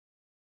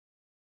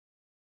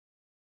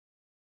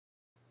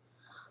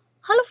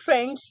Hello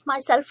friends,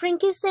 myself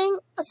Rinki Singh,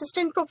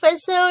 Assistant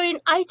Professor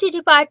in IT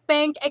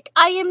Department at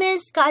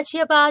IMS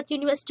Ghaziabad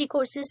University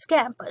Courses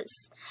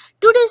Campus.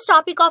 Today's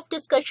topic of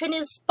discussion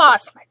is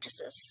sparse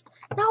matrices.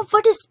 Now,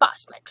 what is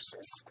sparse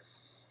matrices?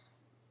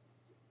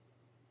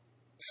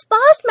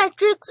 Sparse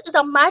matrix is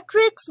a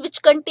matrix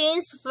which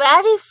contains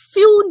very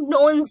few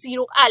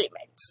non-zero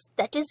elements.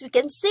 That is, we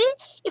can say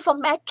if a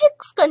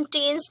matrix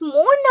contains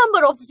more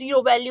number of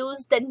zero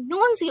values than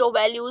non-zero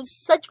values,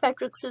 such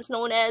matrix is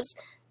known as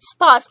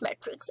sparse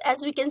matrix.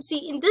 As we can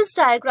see in this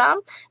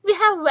diagram, we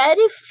have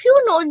very few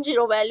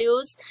non-zero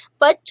values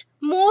but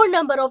more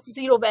number of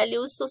zero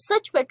values. So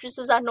such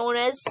matrices are known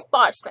as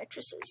sparse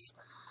matrices.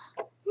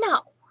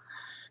 Now,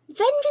 when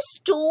we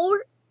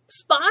store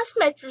sparse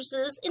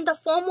matrices in the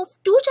form of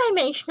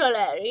two-dimensional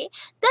array,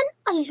 then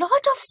a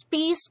lot of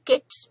space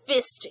gets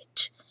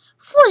wasted.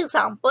 For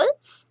example,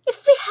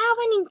 if we have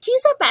an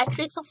integer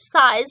matrix of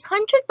size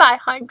 100 by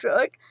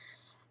 100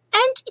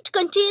 and it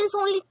contains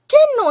only 10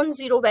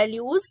 non-zero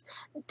values,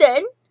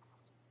 then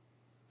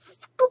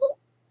to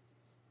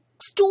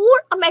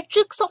store a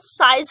matrix of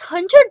size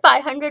 100 by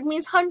 100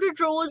 means 100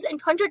 rows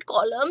and 100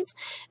 columns,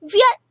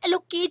 we are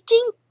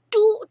allocating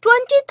to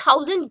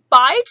 20,000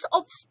 bytes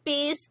of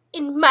space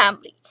in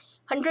memory.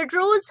 100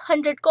 rows,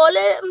 100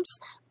 columns,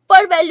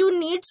 per value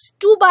needs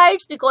 2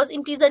 bytes because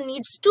integer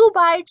needs 2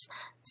 bytes.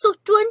 So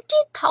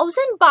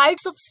 20,000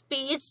 bytes of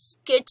space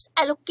gets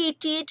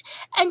allocated,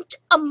 and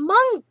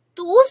among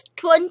those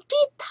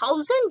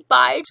 20,000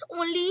 bytes,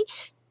 only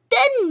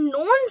 10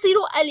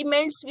 non-zero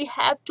elements we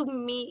have to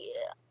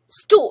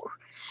store.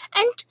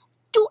 And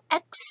to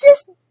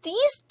access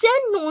these 10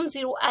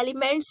 non-zero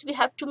elements, we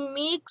have to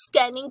make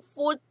scanning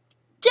for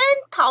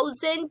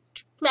 10,000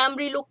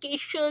 memory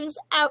locations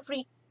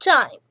every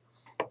time.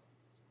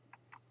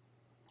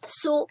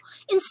 So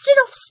instead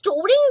of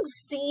storing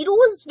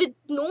zeros with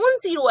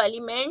non-zero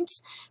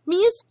elements,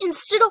 means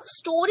instead of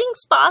storing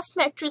sparse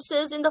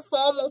matrices in the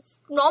form of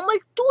normal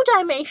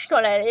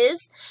two-dimensional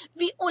arrays,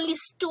 we only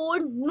store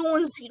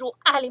non-zero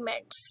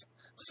elements.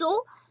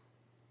 So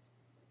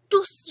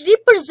to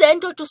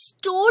represent or to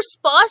store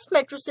sparse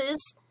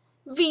matrices,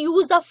 we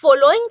use the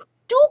following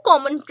two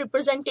common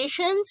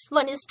representations.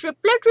 One is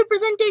triplet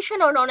representation,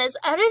 or known as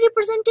array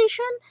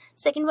representation.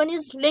 Second one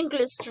is linked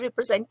list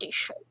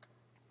representation.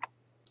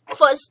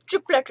 First,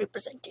 triplet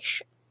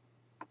representation.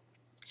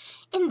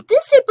 In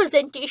this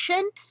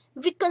representation,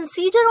 we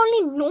consider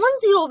only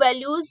non-zero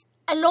values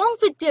along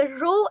with their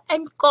row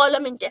and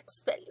column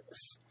index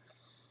values.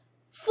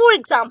 For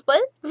example,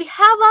 we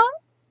have a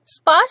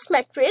sparse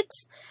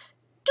matrix.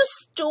 To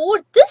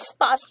store this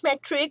sparse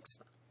matrix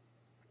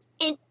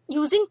in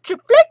using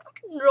triplet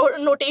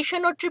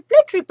notation or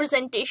triplet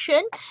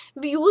representation,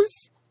 we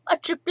use a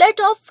triplet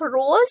of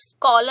rows,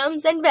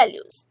 columns and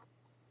values,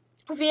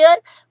 where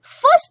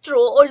first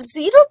row or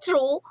zeroth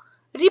row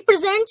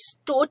represents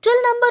total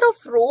number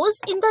of rows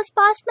in the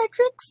sparse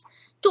matrix,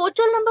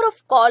 total number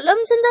of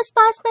columns in the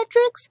sparse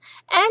matrix,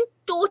 and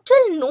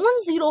total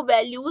non-zero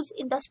values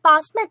in the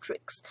sparse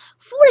matrix.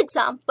 For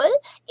example,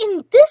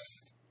 in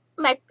this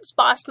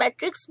sparse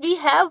matrix, we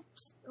have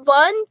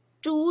 1,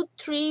 2,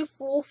 3,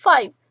 4,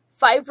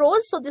 5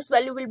 rows, so this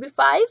value will be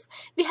 5.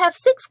 We have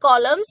 6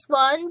 columns,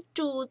 1,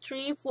 2,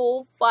 3,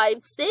 4, 5,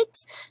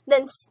 6.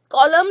 Then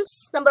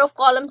columns, number of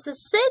columns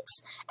is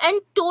 6,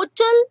 and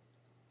total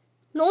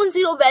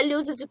non-zero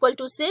values is equal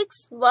to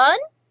 6. 1,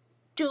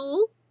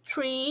 2,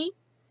 3,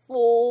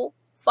 4,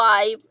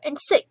 5, and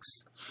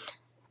 6.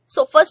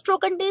 So first row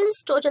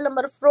contains total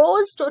number of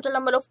rows, total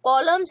number of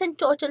columns, and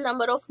total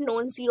number of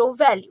non-zero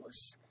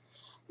values.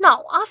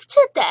 Now,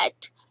 after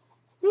that,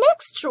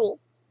 next row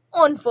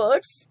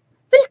onwards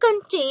will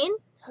contain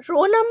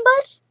row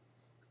number,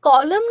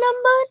 column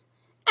number,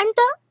 and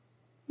the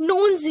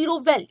non-zero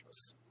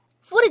values.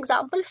 For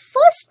example,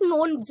 first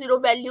non-zero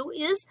value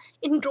is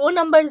in row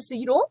number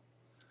 0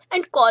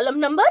 and column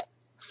number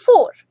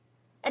 4,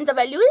 and the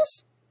value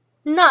is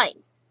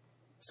 9.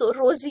 So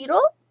row 0,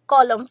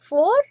 column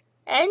 4,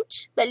 and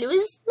value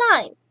is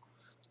 9.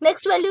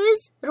 Next value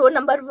is row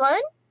number 1,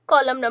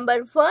 column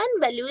number 1,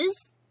 value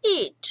is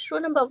 8. Row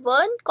number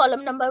 1,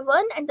 column number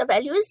 1, and the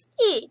value is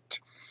 8.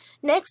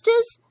 Next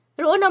is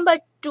row number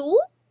 2,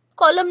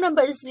 column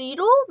number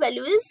 0,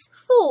 value is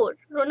 4.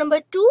 Row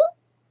number 2,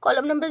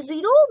 column number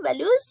 0,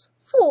 value is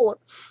 4.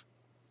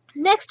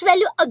 Next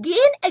value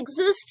again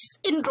exists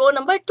in row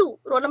number 2.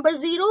 Row number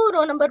 0,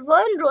 row number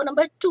 1, row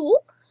number 2,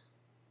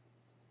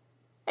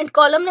 and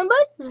column number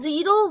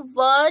 0,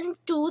 1,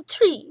 2,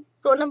 3.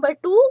 Row number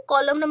 2,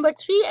 column number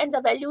 3, and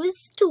the value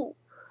is 2.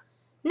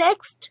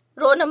 Next,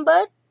 row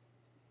number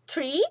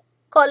 3,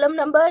 column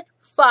number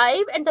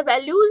 5, and the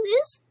value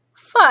is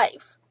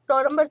 5.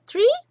 Row number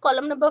 3,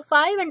 column number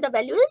 5, and the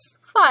value is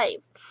 5.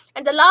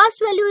 And the last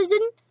value is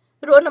in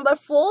row number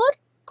 4,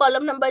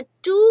 column number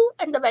 2,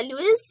 and the value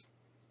is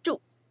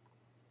 2.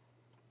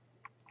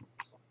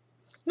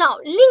 Now,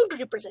 linked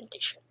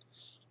representation.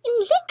 In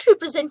linked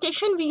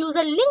representation, we use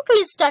a linked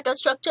list data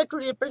structure to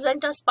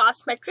represent a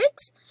sparse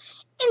matrix.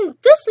 In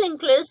this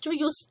linked list, we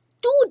use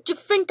two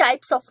different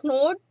types of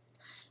node.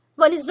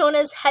 One is known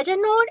as header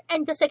node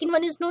and the second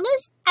one is known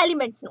as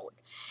element node.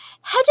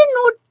 Header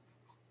node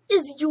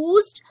is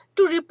used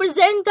to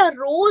represent the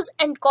rows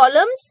and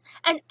columns,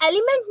 and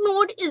element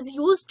node is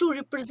used to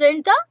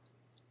represent the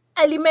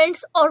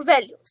elements or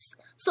values.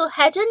 So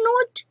header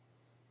node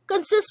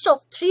consists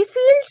of 3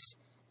 fields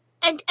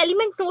and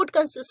element node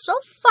consists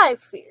of 5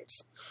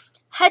 fields.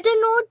 Header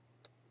node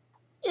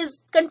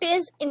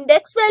contains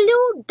index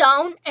value,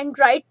 down and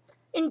right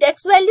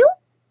index value,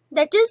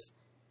 that is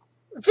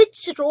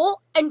which row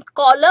and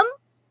column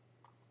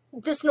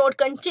this node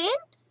contain,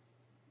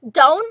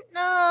 down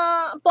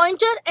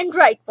pointer and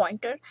right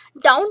pointer.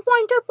 Down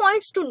pointer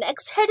points to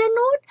next header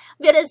node,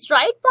 whereas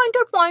right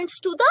pointer points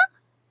to the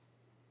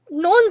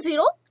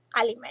non-zero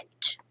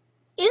element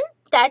in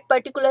that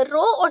particular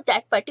row or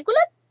that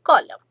particular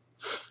column.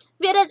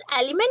 Whereas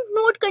element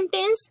node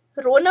contains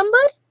row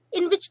number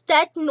in which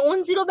that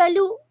non-zero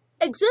value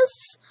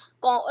exists,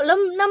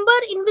 column number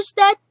in which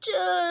that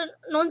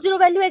non-zero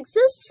value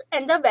exists,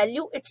 and the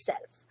value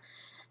itself.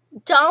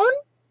 Down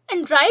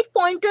and right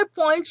pointer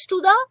points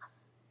to the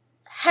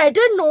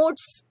header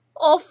nodes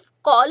of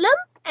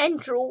column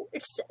and row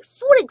itself.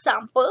 For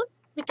example,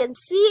 we can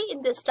see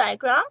in this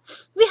diagram,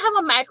 we have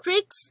a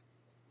matrix,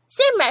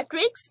 same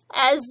matrix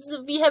as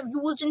we have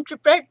used in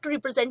triplet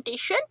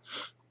representation.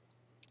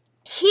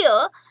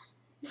 Here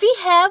we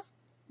have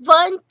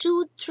 1,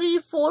 2, 3,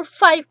 4,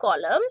 5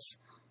 columns.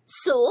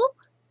 So,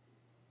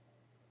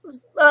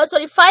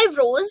 5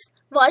 rows,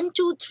 1,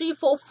 2, 3,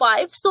 4,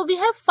 5. So we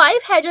have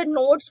 5 header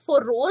nodes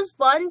for rows,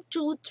 1,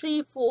 2,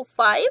 3, 4,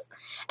 5.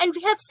 And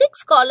we have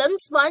 6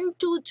 columns, 1,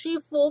 2, 3,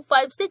 4,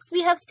 5, 6.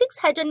 We have 6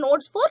 header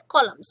nodes for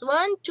columns,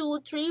 1, 2,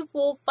 3,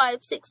 4,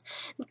 5, 6.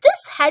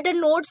 This header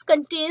nodes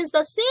contains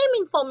the same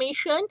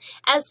information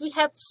as we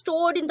have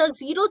stored in the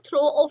 0th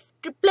row of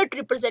triplet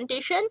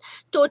representation.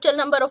 Total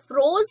number of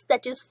rows,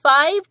 that is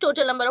 5,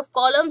 total number of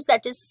columns,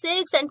 that is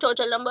 6, and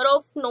total number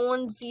of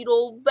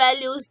non-zero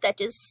values,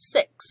 that is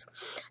 6.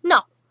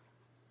 Now,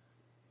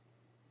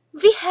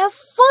 we have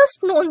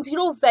first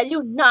non-zero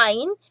value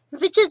 9,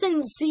 which is in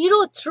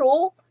 0th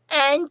row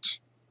and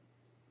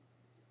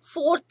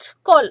 4th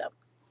column.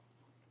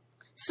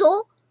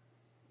 So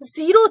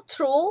 0th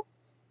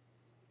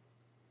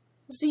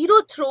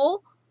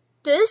row,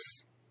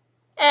 this,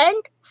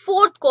 and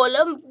 4th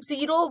column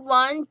 0,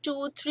 1,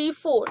 2, 3,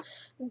 4.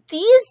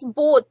 These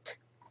both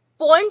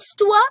points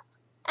to a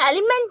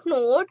element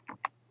node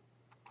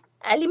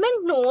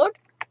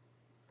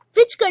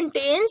which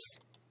contains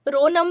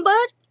row number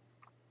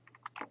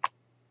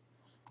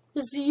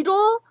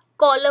 0,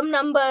 column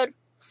number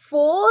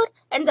 4,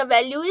 and the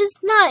value is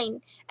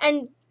 9.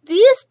 And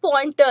these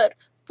pointer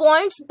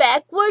points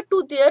backward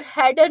to their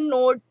header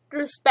node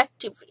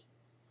respectively.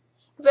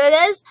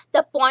 Whereas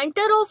the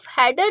pointer of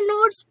header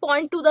nodes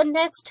point to the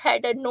next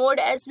header node,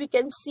 as we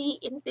can see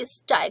in this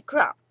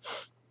diagram.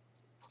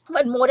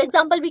 One more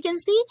example we can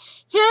see.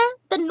 Here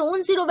the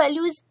non-zero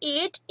value is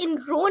 8 in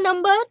row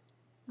number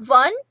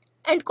 1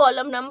 and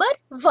column number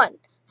 1.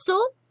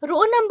 So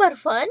row number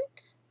 1,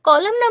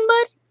 column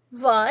number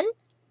 1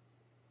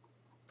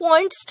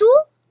 points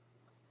to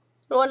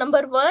row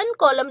number 1,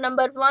 column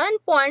number 1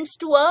 points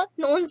to a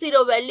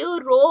non-zero value.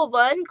 Row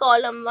 1,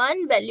 column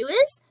 1 value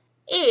is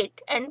 8,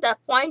 and the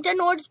pointer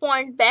nodes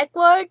point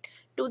backward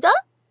to the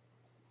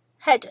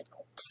header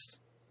nodes.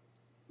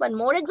 One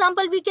more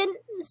example we can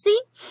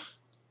see.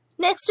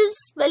 Next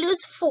is value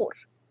is 4.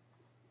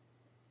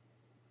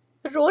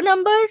 Row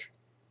number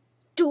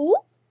 2,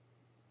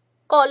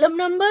 column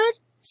number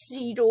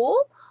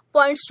 0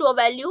 points to a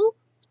value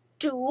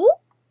 2.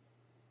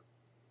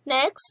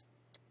 Next,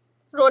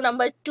 row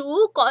number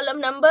 2, column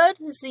number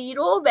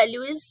 0,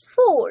 value is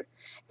 4.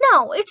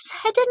 Now its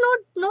header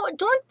node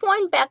don't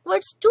point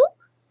backwards to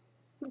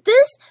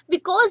this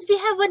because we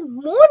have one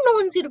more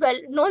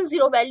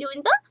non-zero value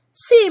in the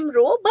same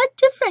row but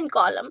different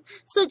column.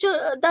 So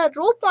the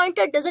row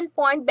pointer doesn't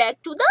point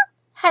back to the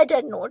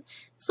header node.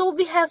 So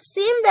we have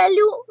same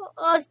value,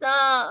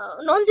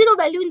 non-zero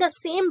value in the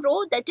same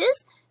row, that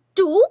is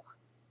 2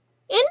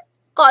 in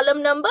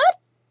column number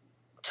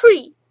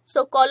 3.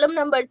 So column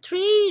number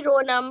 3, row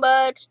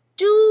number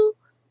 2,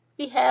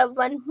 we have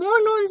one more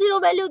non-zero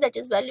value, that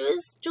is value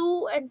is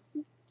 2, and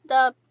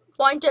the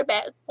pointer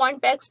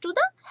point backs to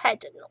the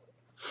header node.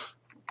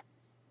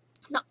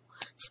 Now,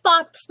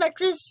 sparse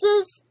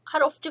matrices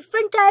are of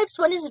different types.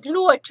 One is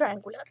lower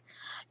triangular.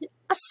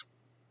 A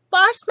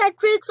sparse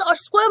matrix or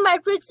square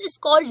matrix is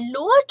called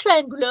lower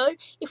triangular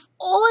if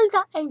all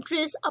the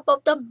entries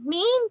above the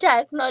main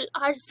diagonal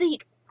are 0.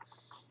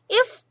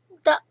 If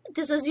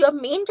this is your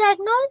main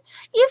diagonal,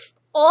 if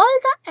all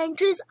the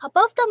entries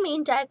above the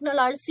main diagonal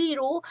are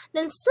 0,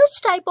 then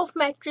such type of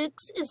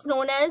matrix is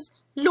known as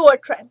lower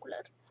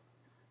triangular.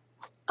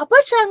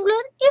 Upper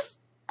triangular, if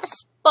a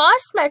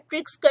sparse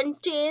matrix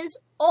contains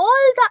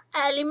all the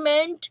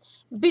element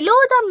below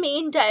the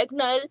main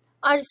diagonal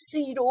are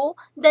 0,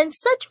 then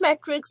such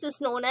matrix is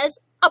known as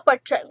upper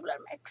triangular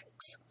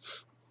matrix.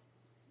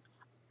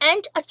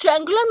 And a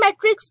triangular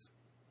matrix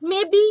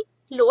may be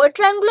lower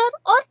triangular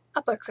or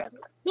upper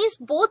triangular. Means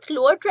both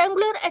lower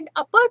triangular and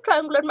upper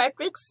triangular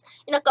matrix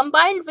in a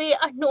combined way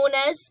are known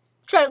as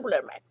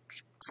triangular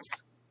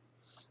matrix.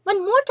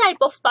 One more type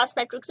of sparse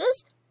matrix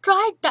is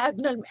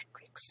tri-diagonal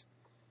matrix.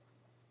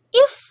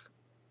 If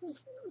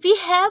we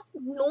have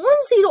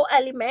non-zero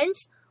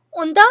elements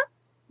on the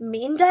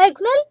main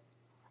diagonal,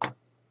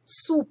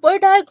 super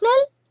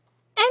diagonal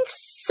and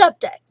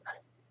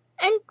subdiagonal,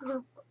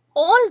 and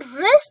all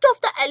rest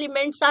of the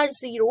elements are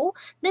zero,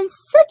 then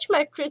such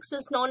matrix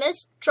is known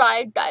as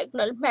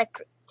tri-diagonal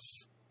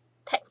matrix.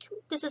 Thank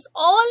you. This is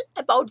all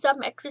about the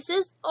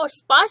matrices or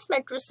sparse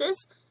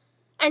matrices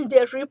and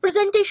their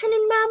representation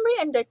in memory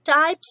and their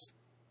types.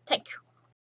 Thank you.